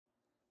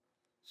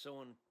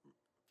So in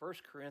 1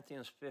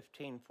 Corinthians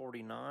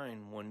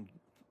 15:49, when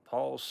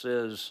Paul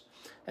says,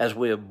 as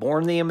we have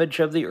borne the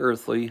image of the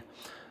earthly,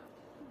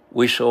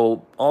 we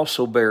shall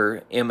also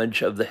bear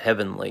image of the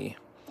heavenly.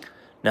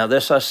 Now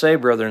this I say,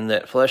 brethren,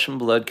 that flesh and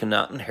blood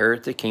cannot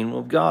inherit the kingdom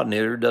of God,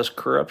 neither does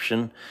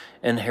corruption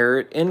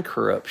inherit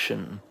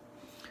incorruption.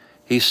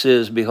 He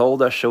says,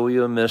 behold, I show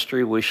you a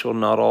mystery. We shall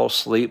not all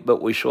sleep,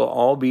 but we shall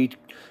all be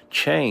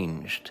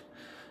changed.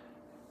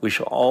 We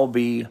shall all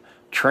be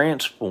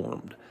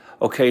transformed.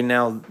 Okay,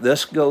 now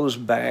this goes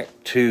back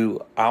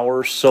to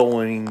our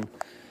sowing,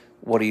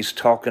 what he's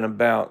talking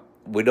about.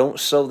 We don't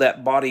sow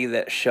that body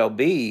that shall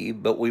be,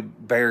 but we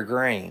bear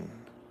grain.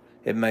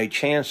 It may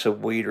chance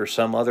of wheat or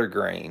some other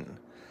grain,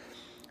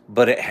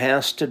 but it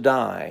has to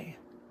die.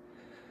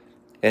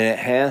 And it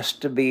has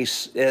to be,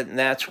 and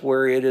that's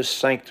where it is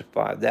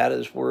sanctified. That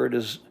is where it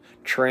is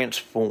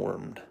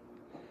transformed.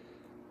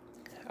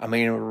 I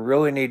mean, we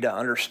really need to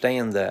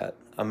understand that.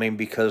 I mean,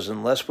 because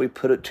unless we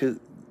put it to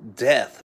death,